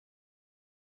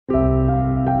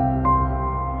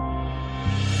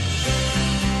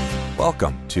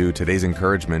Welcome to today's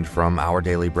encouragement from Our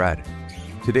Daily Bread.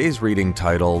 Today's reading,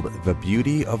 titled The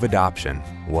Beauty of Adoption,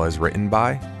 was written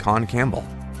by Con Campbell.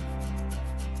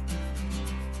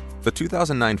 The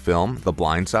 2009 film, The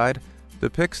Blind Side,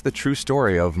 depicts the true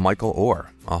story of Michael Orr,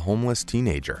 a homeless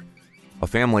teenager. A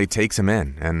family takes him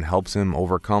in and helps him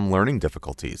overcome learning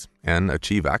difficulties and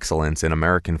achieve excellence in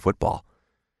American football.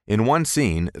 In one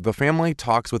scene, the family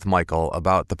talks with Michael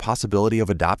about the possibility of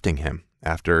adopting him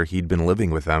after he'd been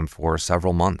living with them for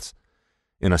several months.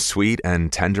 In a sweet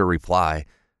and tender reply,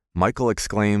 Michael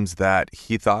exclaims that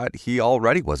he thought he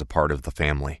already was a part of the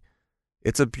family.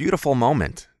 It's a beautiful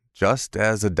moment, just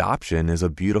as adoption is a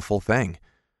beautiful thing.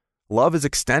 Love is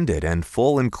extended and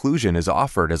full inclusion is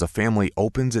offered as a family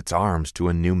opens its arms to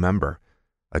a new member.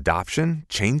 Adoption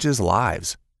changes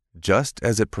lives, just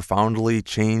as it profoundly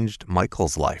changed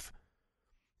Michael's life.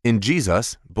 In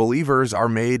Jesus, believers are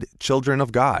made children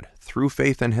of God through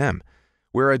faith in Him.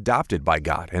 We're adopted by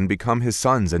God and become His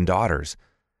sons and daughters.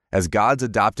 As God's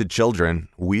adopted children,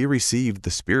 we receive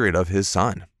the Spirit of His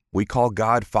Son. We call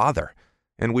God Father,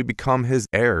 and we become His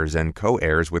heirs and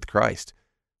co-heirs with Christ.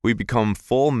 We become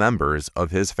full members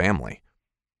of His family.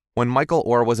 When Michael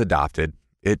Orr was adopted,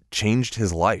 it changed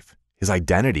his life, his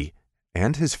identity,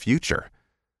 and his future.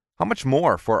 How much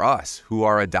more for us who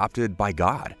are adopted by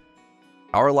God?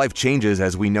 Our life changes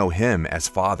as we know Him as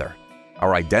Father.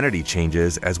 Our identity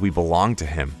changes as we belong to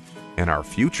Him, and our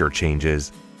future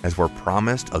changes as we're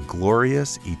promised a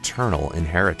glorious, eternal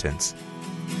inheritance.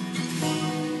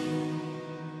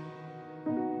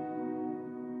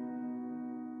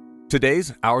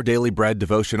 Today's Our Daily Bread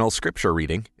devotional scripture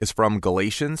reading is from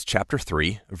Galatians chapter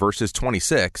 3, verses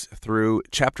 26 through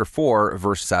chapter 4,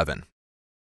 verse 7.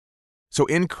 So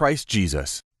in Christ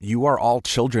Jesus, you are all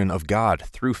children of God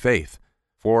through faith.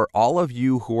 For all of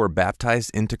you who were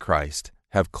baptized into Christ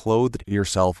have clothed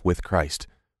yourself with Christ.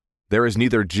 There is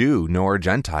neither Jew nor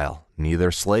Gentile,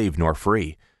 neither slave nor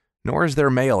free, nor is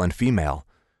there male and female,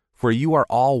 for you are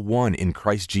all one in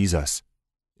Christ Jesus.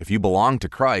 If you belong to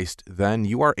Christ, then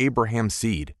you are Abraham's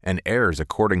seed and heirs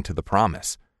according to the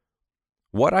promise.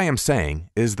 What I am saying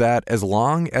is that as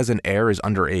long as an heir is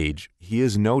underage, he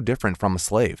is no different from a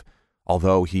slave,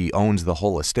 although he owns the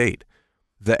whole estate.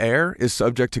 The heir is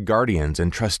subject to guardians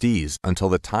and trustees until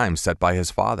the time set by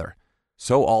his father.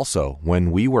 So also,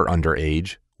 when we were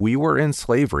underage, we were in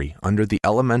slavery under the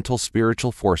elemental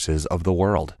spiritual forces of the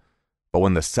world. But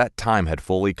when the set time had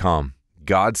fully come,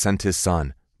 God sent His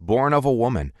Son, born of a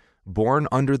woman, born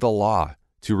under the law,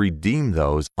 to redeem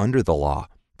those under the law,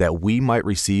 that we might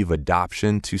receive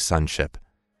adoption to sonship.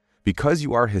 Because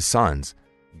you are His sons,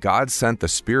 God sent the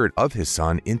Spirit of His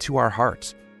Son into our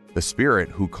hearts, the Spirit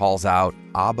who calls out,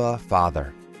 Abba,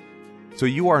 Father. So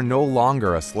you are no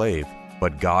longer a slave,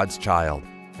 but God's child,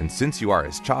 and since you are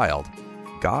His child,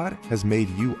 God has made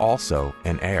you also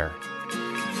an heir.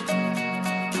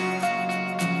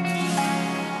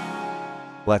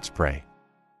 Let's pray.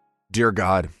 Dear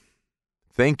God,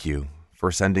 thank you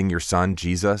for sending your Son,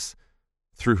 Jesus,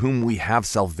 through whom we have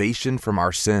salvation from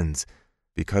our sins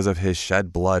because of His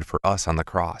shed blood for us on the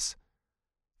cross.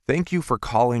 Thank you for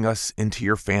calling us into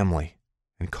your family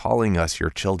and calling us your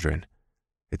children.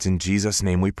 It's in Jesus'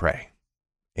 name we pray.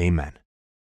 Amen.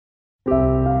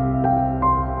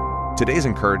 Today's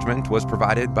encouragement was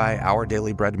provided by Our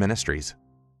Daily Bread Ministries.